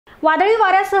वादळी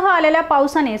वाऱ्यासह आलेल्या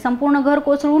पावसाने संपूर्ण घर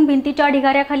कोसळून भिंतीच्या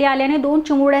ढिगाऱ्याखाली आल्याने 2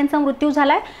 चिमुरड्यांचा मृत्यू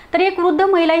झालाय, तर एक वृद्ध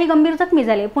महिलाही गंभीर जखमी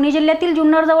झाली. पुणे जिल्ह्यातील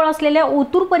जुन्नरजवळ असलेल्या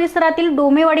ओतूर परिसरातील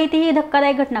डोमेवाडी येथे ही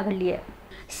धक्कादायक घटना घडली आहे.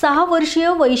 6 वर्षीय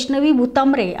वैष्णवी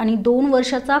भूतांबरे आणि 2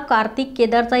 वर्षाचा कार्तिक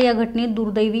केदारचा या घटनेत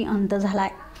दुर्दैवी अंत झालाय,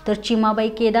 तर चिमाबाई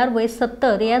केदार वय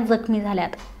 70 या जखमी झाल्यात.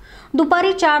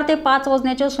 दुपारी 4 ते 5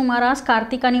 वाजण्याच्या सुमारास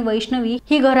कार्तिक आणि वैष्णवी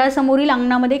ही घरासमोरील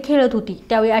अंगणामध्ये खेळत होती.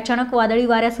 त्यावेळी अचानक वादळी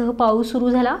वाऱ्यासह पाऊस सुरू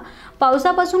झाला.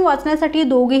 पावसापासून वाचण्यासाठी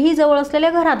दोघेही जवळ असलेल्या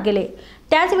घरात गेले.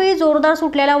 त्याचवेळी जोरदार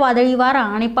सुटलेला वादळी वारा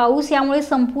आणि पाऊस यामुळे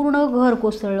संपूर्ण घर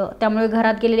कोसळलं. त्यामुळे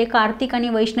घरात गेलेले कार्तिक आणि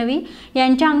वैष्णवी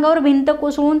यांच्या अंगावर भिंत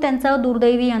कोसळून त्यांचा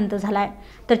दुर्दैवी अंत झालाय,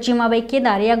 तर चिमाबाई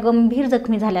केदार या गंभीर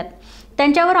जखमी झाल्यात.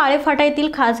 त्यांच्यावर आळेफाटा येथील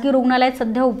खासगी रुग्णालयात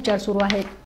सध्या उपचार सुरू आहेत.